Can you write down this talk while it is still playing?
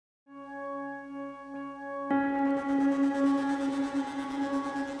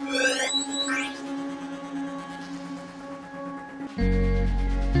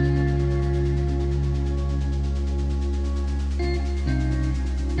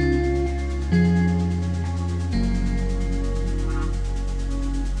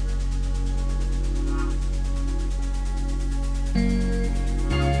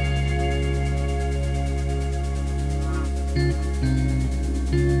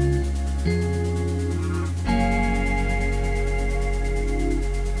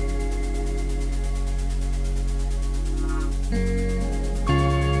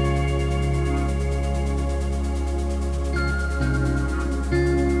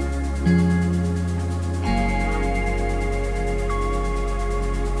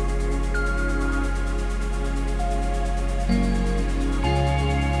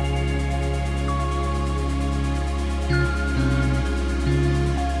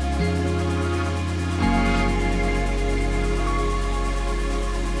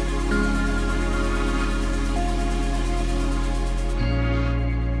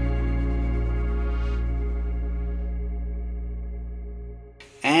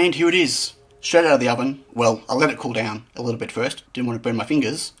And here it is, straight out of the oven. Well, I let it cool down a little bit first, didn't want to burn my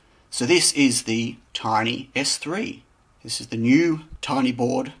fingers. So this is the Tiny S3. This is the new tiny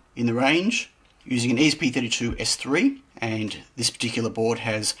board in the range, using an ESP32-S3, and this particular board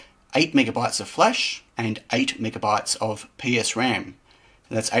has 8 megabytes of flash and 8 megabytes of PS RAM.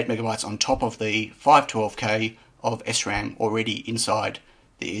 And that's 8 megabytes on top of the 512K of SRAM already inside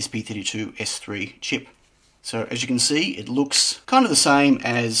the ESP32-S3 chip. So as you can see, it looks kind of the same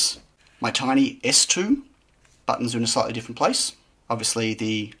as my Tiny S2. Buttons are in a slightly different place. Obviously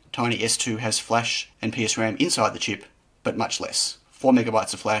the Tiny S2 has flash and PS RAM inside the chip, but much less. 4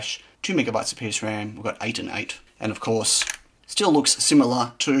 megabytes of flash, 2 megabytes of PS RAM, we've got 8 and 8. And of course, still looks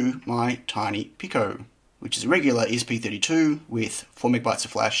similar to my Tiny Pico, which is a regular ESP32 with 4 megabytes of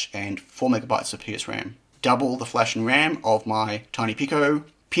flash and 4 megabytes of PS RAM. Double the flash and RAM of my Tiny Pico,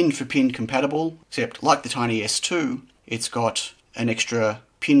 pin for pin compatible, except like the Tiny S2, it's got an extra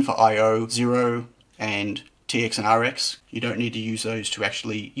pin for I/O, 0 and TX and RX. You don't need to use those to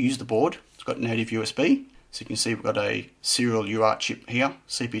actually use the board. It's got native USB. So you can see we've got a serial UART chip here,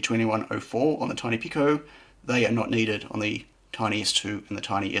 CP2104 on the Tiny Pico. They are not needed on the Tiny S2 and the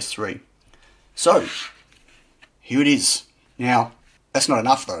Tiny S3. So, here it is. Now, that's not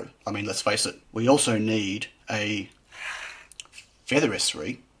enough though. I mean, let's face it. We also need a Feather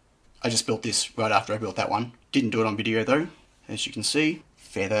S3. I just built this right after I built that one. Didn't do it on video though. As you can see,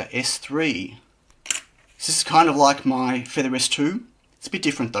 Feather S3. This is kind of like my Feather S2. It's a bit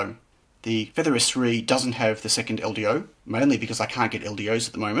different though. The Feather S3 doesn't have the second LDO, mainly because I can't get LDOs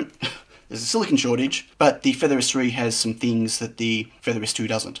at the moment. There's a silicon shortage, but the Feather S3 has some things that the Feather S2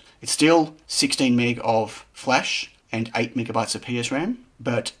 doesn't. It's still 16 meg of flash and 8 megabytes of PS RAM,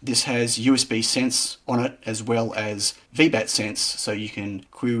 but this has USB sense on it as well as VBAT sense, so you can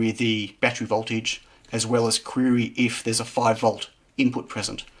query the battery voltage as well as query if there's a 5 volt input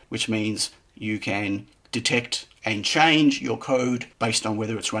present, which means you can detect and change your code based on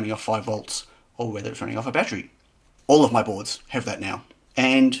whether it's running off 5 volts or whether it's running off a battery. All of my boards have that now.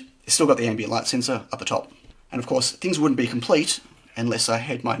 And it's still got the ambient light sensor up the top. And of course, things wouldn't be complete unless I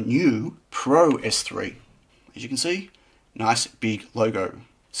had my new Pro S3. As you can see, nice big logo.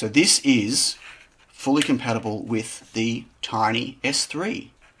 So this is fully compatible with the Tiny S3.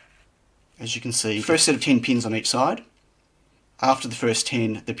 As you can see, first set of 10 pins on each side. After the first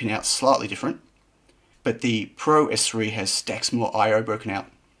 10, the pinout's slightly different. But the Pro S3 has stacks more I/O broken out.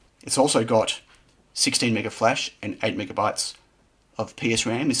 It's also got 16 meg of flash and 8 megabytes of PS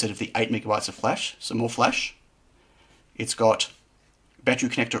RAM instead of the 8 megabytes of flash, so more flash. It's got battery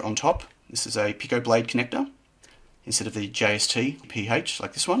connector on top. This is a Pico blade connector instead of the JST PH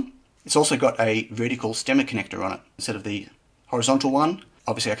like this one. It's also got a vertical stemmer connector on it instead of the horizontal one.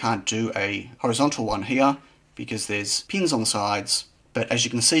 Obviously I can't do a horizontal one here because there's pins on the sides, but as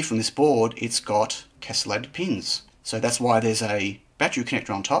you can see from this board, it's got castellated pins. So that's why there's a battery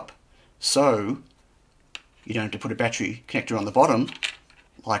connector on top, so you don't have to put a battery connector on the bottom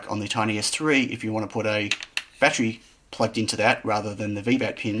like on the Tiny S3 if you want to put a battery plugged into that rather than the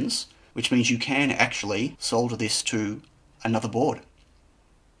VBAT pins, which means you can actually solder this to another board.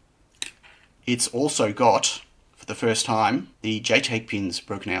 It's also got, for the first time, the JTAG pins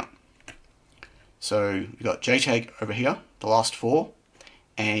broken out. So you've got JTAG over here, the last 4,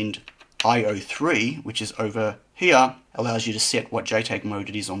 and IO3, which is over here, allows you to set what JTAG mode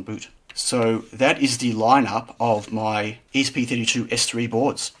it is on boot. So that is the lineup of my ESP32-S3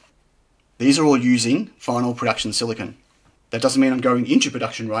 boards. These are all using final production silicon. That doesn't mean I'm going into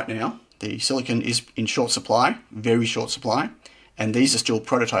production right now. The silicon is in short supply, very short supply, and these are still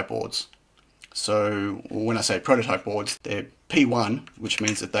prototype boards. So when I say prototype boards, they're P1, which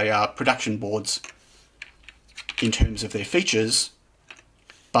means that they are production boards in terms of their features,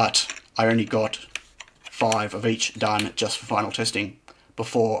 but I only got 5 of each done just for final testing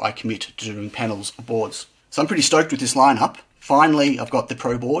before I commit to doing panels or boards. So I'm pretty stoked with this lineup. Finally, I've got the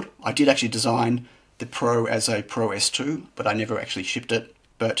Pro board. I did actually design the Pro as a Pro S2, but I never actually shipped it.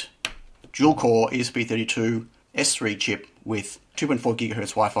 But dual core ESP32 S3 chip with 2.4 GHz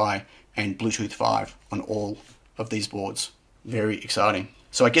Wi-Fi and Bluetooth 5 on all of these boards. Very exciting.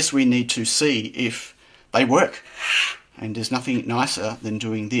 So I guess we need to see if they work. And there's nothing nicer than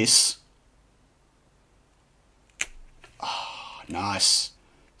doing this. Oh, nice.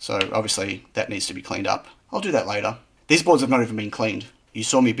 So obviously that needs to be cleaned up. I'll do that later. These boards have not even been cleaned. You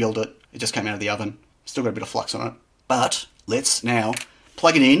saw me build it. It just came out of the oven. Still got a bit of flux on it. But let's now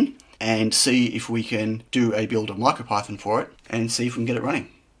plug it in and see if we can do a build of MicroPython for it and see if we can get it running.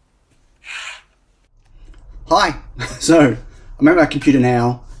 Hi! So I'm at my computer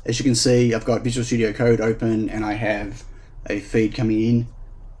now. As you can see, I've got Visual Studio Code open and I have a feed coming in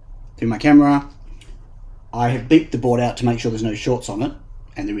through my camera. I have beeped the board out to make sure there's no shorts on it,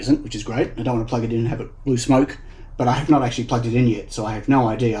 and there isn't, which is great. I don't want to plug it in and have it blue smoke, but I have not actually plugged it in yet, so I have no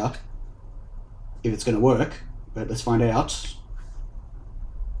idea if it's going to work, but let's find out.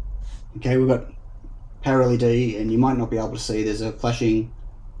 Okay, we've got power LED, and you might not be able to see, there's a flashing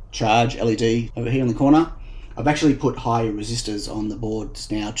charge LED over here in the corner. I've actually put higher resistors on the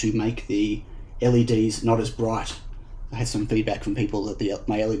boards now to make the LEDs not as bright. I had some feedback from people that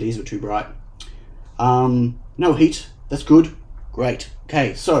my LEDs were too bright. No heat, that's good, great.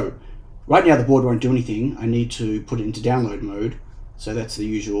 Okay, so right now the board won't do anything. I need to put it into download mode. So that's the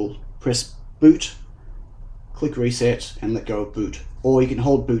usual, press boot, click reset, and let go of boot. Or you can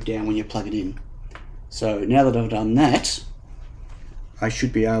hold boot down when you plug it in. So now that I've done that, I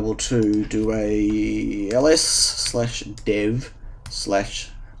should be able to do a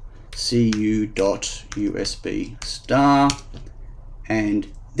ls/dev/cu.usb star, and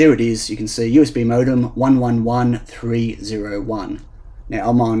there it is. You can see USB modem 111301. Now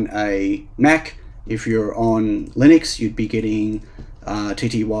I'm on a Mac. If you're on Linux, you'd be getting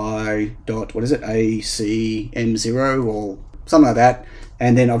TTY.ACM0 or something like that,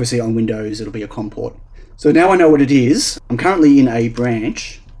 and then obviously on Windows it'll be a COM port. So now I know what it is. I'm currently in a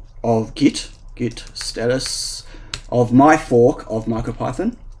branch of git status of my fork of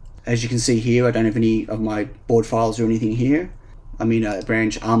MicroPython. As you can see here, I don't have any of my board files or anything here. I'm in a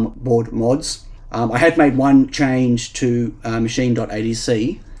branch board mods. I had made one change to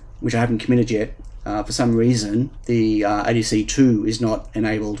machine.adc, which I haven't committed yet. For some reason, the ADC2 is not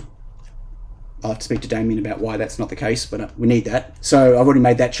enabled. I'll have to speak to Damien about why that's not the case, but we need that. So I've already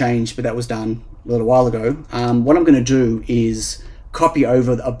made that change, but that was done a little while ago. What I'm going to do is copy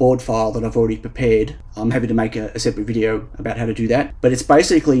over a board file that I've already prepared. I'm happy to make a separate video about how to do that, but it's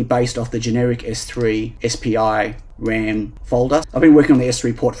basically based off the generic S3 SPI RAM folder. I've been working on the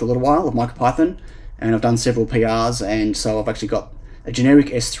S3 port for a little while of MicroPython, and I've done several PRs, and so I've actually got a generic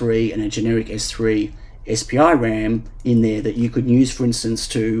S3 and a generic S3 SPI RAM in there that you could use, for instance,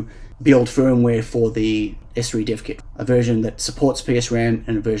 to build firmware for the S3 dev kit, a version that supports PSRAM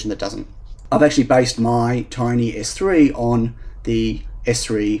and a version that doesn't. I've actually based my tiny S3 on the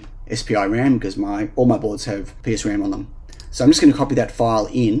S3 SPI RAM because all my boards have PSRAM on them. So I'm just going to copy that file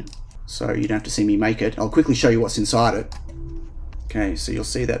in so you don't have to see me make it. I'll quickly show you what's inside it. Okay, so you'll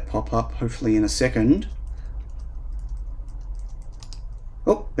see that pop up hopefully in a second.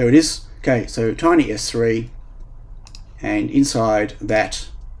 Oh, there it is. Okay, so tiny S3, and inside that,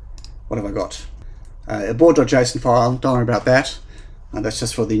 what have I got? A board.json file, don't worry about that. That's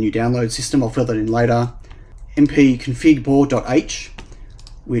just for the new download system, I'll fill that in later. mpconfig.board.h,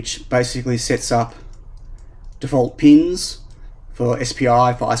 which basically sets up default pins for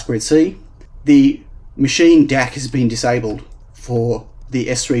SPI for I2C. The machine DAC has been disabled for the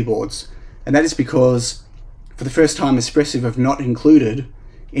S3 boards, and that is because for the first time Espressif have not included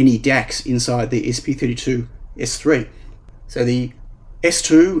any DACs inside the ESP32-S3. So the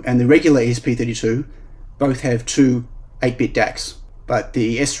S2 and the regular ESP32 both have two 8-bit DACs, but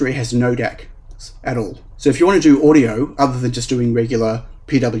the S3 has no DAC at all. So if you want to do audio other than just doing regular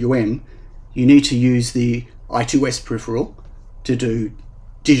PWM, you need to use the I2S peripheral to do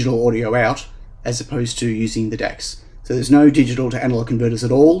digital audio out as opposed to using the DACs. So there's no digital to analog converters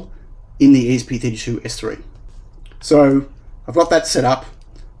at all in the ESP32-S3. So I've got that set up.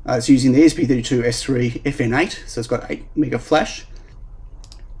 It's using the ESP32-S3 FN8, so it's got 8 mega flash.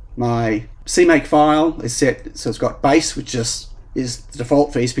 My CMake file is set, so it's got base, which just is the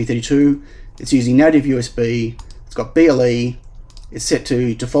default for ESP32. It's using native USB, it's got BLE, it's set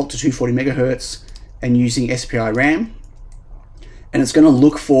to default to 240 megahertz and using SPI RAM. And it's going to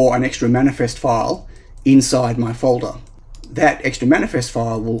look for an extra manifest file inside my folder. That extra manifest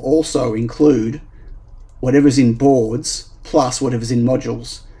file will also include whatever's in boards plus whatever's in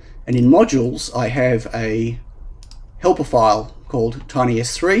modules. And in modules, I have a helper file called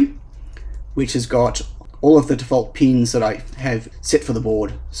tinys3, which has got all of the default pins that I have set for the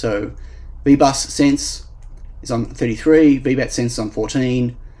board. So VBus sense is on 33, VBAT sense is on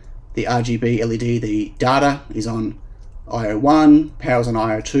 14, the RGB LED, the data is on IO1, power's on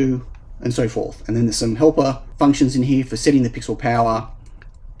IO2, and so forth. And then there's some helper functions in here for setting the pixel power,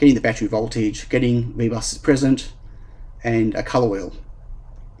 getting the battery voltage, getting VBus present, and a color wheel.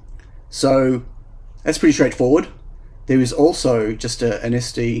 So that's pretty straightforward. There is also just an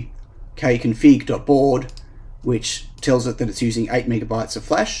sdkconfig.board which tells it that it's using 8 megabytes of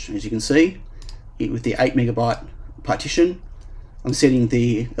flash, as you can see, with the 8 megabyte partition. I'm setting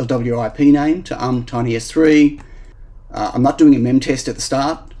the LWIP name to tinys3. I'm not doing a mem test at the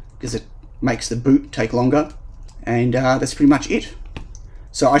start because it makes the boot take longer, and that's pretty much it.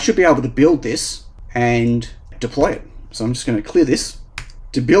 So I should be able to build this and deploy it. So I'm just going to clear this.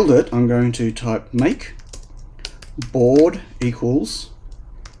 To build it, I'm going to type make board equals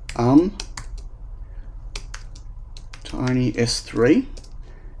tiny S3.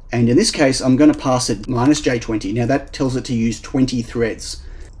 And in this case, I'm going to pass it -J20. Now that tells it to use 20 threads.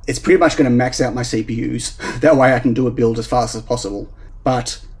 It's pretty much going to max out my CPUs. That way I can do a build as fast as possible.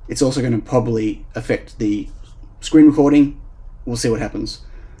 But it's also going to probably affect the screen recording. We'll see what happens.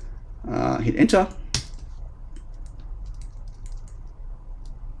 Hit enter.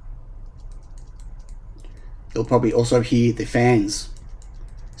 You'll probably also hear the fans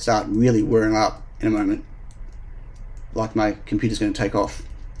start really whirring up in a moment, like my computer's going to take off.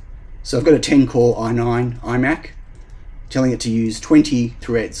 So I've got a 10-core i9 iMac, telling it to use 20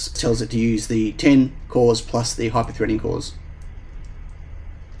 threads. It tells it to use the 10 cores plus the hyper-threading cores.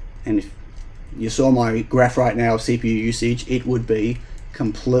 And if you saw my graph right now of CPU usage, it would be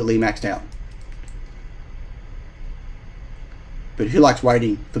completely maxed out. But who likes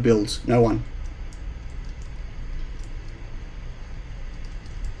waiting for builds? No one.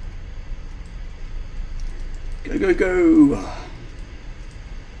 Go, go, go!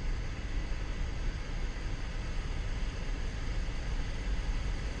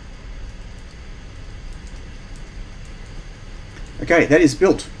 Okay, that is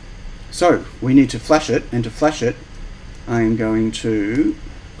built. So we need to flash it, and to flash it, I am going to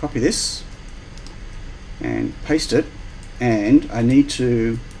copy this and paste it, and I need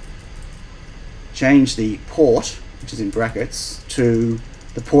to change the port, which is in brackets, to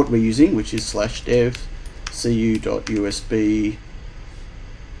the port we're using, which is /dev cu.usb.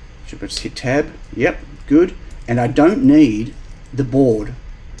 Should I just hit tab? Yep, good. And I don't need the board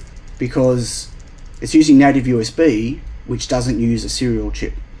because it's using native USB, which doesn't use a serial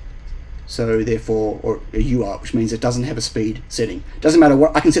chip. So therefore, or a UART, which means it doesn't have a speed setting. Doesn't matter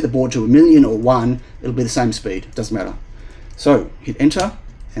what, I can set the board to 1,000,000 or 1, it'll be the same speed, doesn't matter. So hit enter,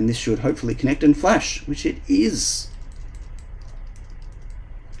 and this should hopefully connect and flash, which it is.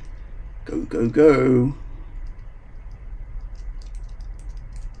 Go, go, go.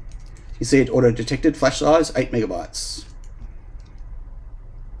 You see it auto-detected, flash size, 8 megabytes.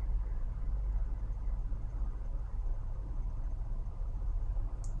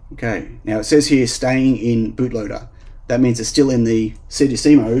 Okay, now it says here staying in bootloader. That means it's still in the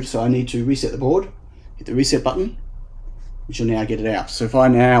CDC mode, so I need to reset the board, hit the reset button, which will now get it out. So if I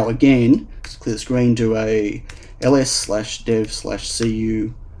now again clear the screen, do a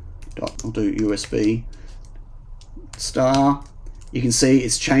ls/dev/cu. I'll do USB star. You can see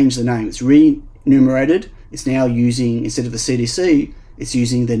it's changed the name. It's re-enumerated. It's now using, instead of the CDC, it's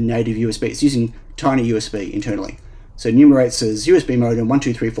using the native USB. It's using tiny USB internally. So it enumerates as USB modem 1,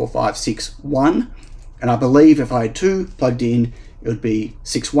 2, 3, 4, 5, 6, 1. And I believe if I had 2 plugged in, it would be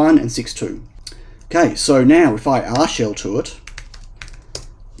 6.1 and 6.2. Okay, so now if I R shell to it,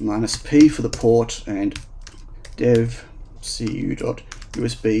 -p for the port and dev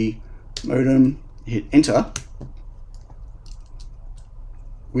cu.usb modem, hit enter,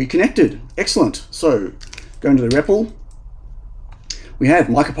 we connected. Excellent. So going to the REPL, we have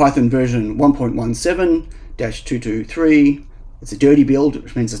MicroPython version 1.17-223. It's a dirty build,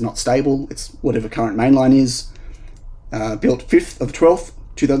 which means it's not stable. It's whatever current mainline is. Built 5th of 12th,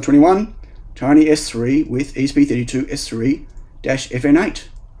 2021. Tiny S3 with ESP32-S3-FN8.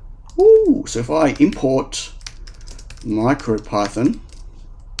 Ooh, so if I import MicroPython,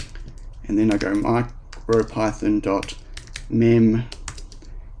 and then I go micropython.mem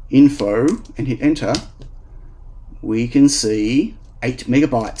info and hit enter, we can see 8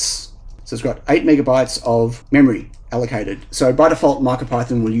 megabytes. So it's got 8 megabytes of memory allocated. So by default,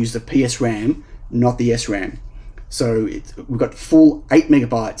 MicroPython will use the PSRAM, not the SRAM. So we've got full 8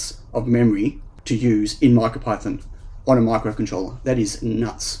 megabytes of memory to use in MicroPython on a microcontroller. That is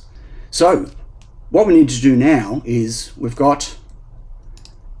nuts. So what we need to do now is we've got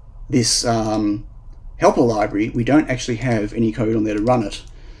this helper library. We don't actually have any code on there to run it.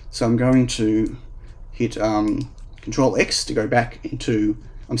 So I'm going to hit Control X to go back into,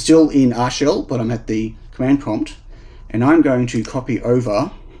 I'm still in R shell, but I'm at the command prompt, and I'm going to copy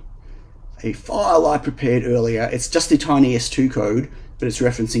over a file I prepared earlier. It's just the Tiny S2 code, but it's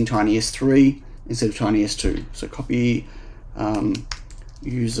referencing Tiny S3 instead of Tiny S2. So copy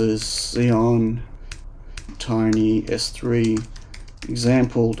users Xeon Tiny S3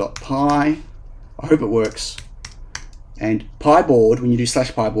 example.py. I hope it works. And PyBoard, when you do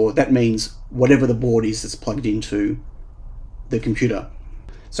 /PyBoard, that means whatever the board is that's plugged into the computer.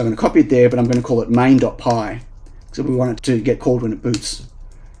 So I'm going to copy it there, but I'm going to call it main.py, because we want it to get called when it boots.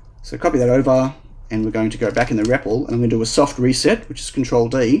 So copy that over, and we're going to go back in the REPL, and I'm going to do a soft reset, which is Control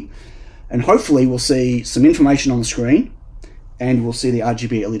D, and hopefully we'll see some information on the screen, and we'll see the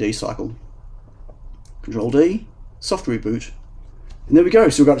RGB LED cycle. Control D, soft reboot, and there we go.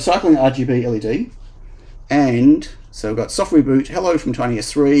 So we've got a cycling RGB LED, and so we've got soft reboot, hello from Tiny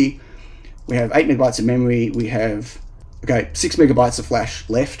S3, we have 8 megabytes of memory, we have, okay, 6 megabytes of flash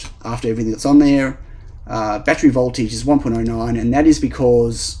left after everything that's on there. Battery voltage is 1.09, and that is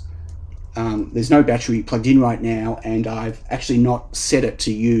because there's no battery plugged in right now, and I've actually not set it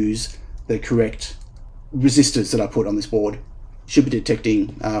to use the correct resistors that I put on this board. Should be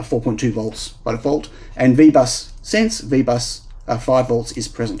detecting 4.2 volts by default, and VBus sense, VBus 5 volts is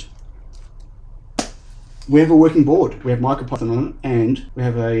present. We have a working board. We have MicroPython on it, and we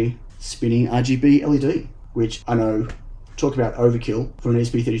have a spinning RGB LED, which I know, talk about overkill for an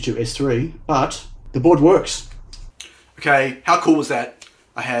ESP32-S3, but the board works. Okay, how cool was that?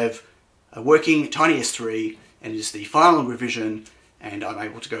 I have a working Tiny S3, and it is the final revision, and I'm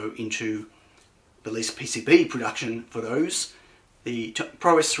able to go into release PCB production for those. The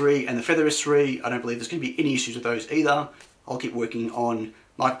Pro S3 and the Feather S3, I don't believe there's going to be any issues with those either. I'll keep working on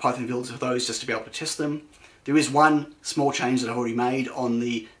MicroPython builds of those just to be able to test them. There is one small change that I've already made on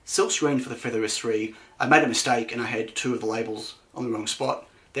the silk screen for the Feather S3. I made a mistake and I had 2 of the labels on the wrong spot.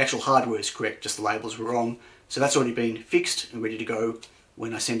 The actual hardware is correct, just the labels were wrong. So that's already been fixed and ready to go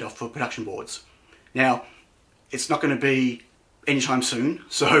when I send off for production boards. Now, it's not going to be anytime soon,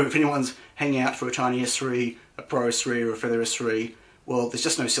 so if anyone's hanging out for a Tiny S3, a Pro S3 or a Feather S3, well, there's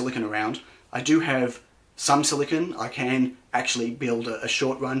just no silicon around. I do have some silicon. I can actually build a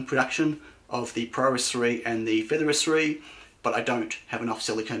short run production of the Pro S3 and the Feather S3, but I don't have enough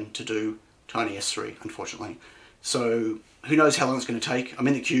silicon to do Tiny S3, unfortunately. So who knows how long it's going to take. I'm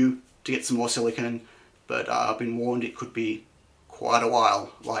in the queue to get some more silicon, but I've been warned it could be quite a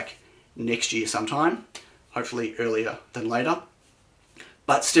while, like next year sometime, hopefully earlier than later.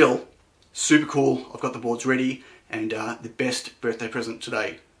 But still, super cool. I've got the boards ready, and the best birthday present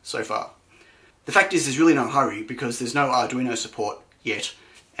today so far. The fact is, there's really no hurry because there's no Arduino support yet,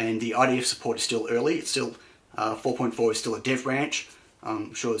 and the IDF support is still early. It's still 4.4 is still a dev branch.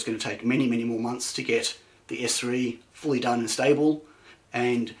 I'm sure it's going to take many, many more months to get the S3 fully done and stable.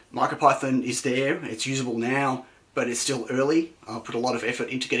 And MicroPython is there. It's usable now, but it's still early. I'll put a lot of effort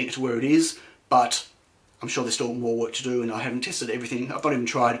into getting it to where it is, but I'm sure there's still more work to do, and I haven't tested everything. I've not even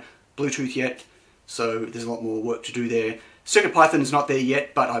tried Bluetooth yet, so there's a lot more work to do there. CircuitPython is not there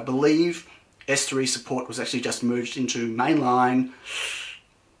yet, but I believe S3 support was actually just merged into mainline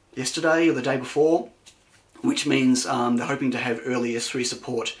yesterday or the day before, which means they're hoping to have early S3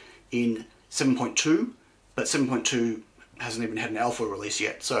 support in 7.2, but 7.2 hasn't even had an alpha release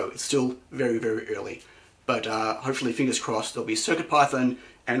yet, so it's still very, very early. But hopefully, fingers crossed, there'll be CircuitPython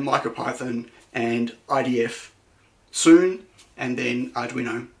and MicroPython and IDF soon, and then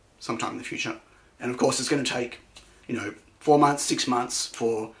Arduino sometime in the future. And of course, it's going to take, 4 months, 6 months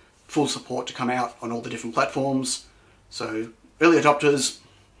for full support to come out on all the different platforms. So early adopters,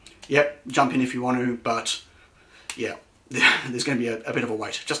 yep, jump in if you want to, but yeah, there's going to be a bit of a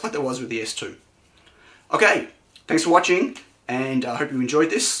wait, just like there was with the S2. Okay, thanks for watching, and I hope you enjoyed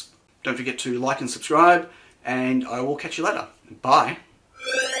this. Don't forget to like and subscribe, and I will catch you later. Bye.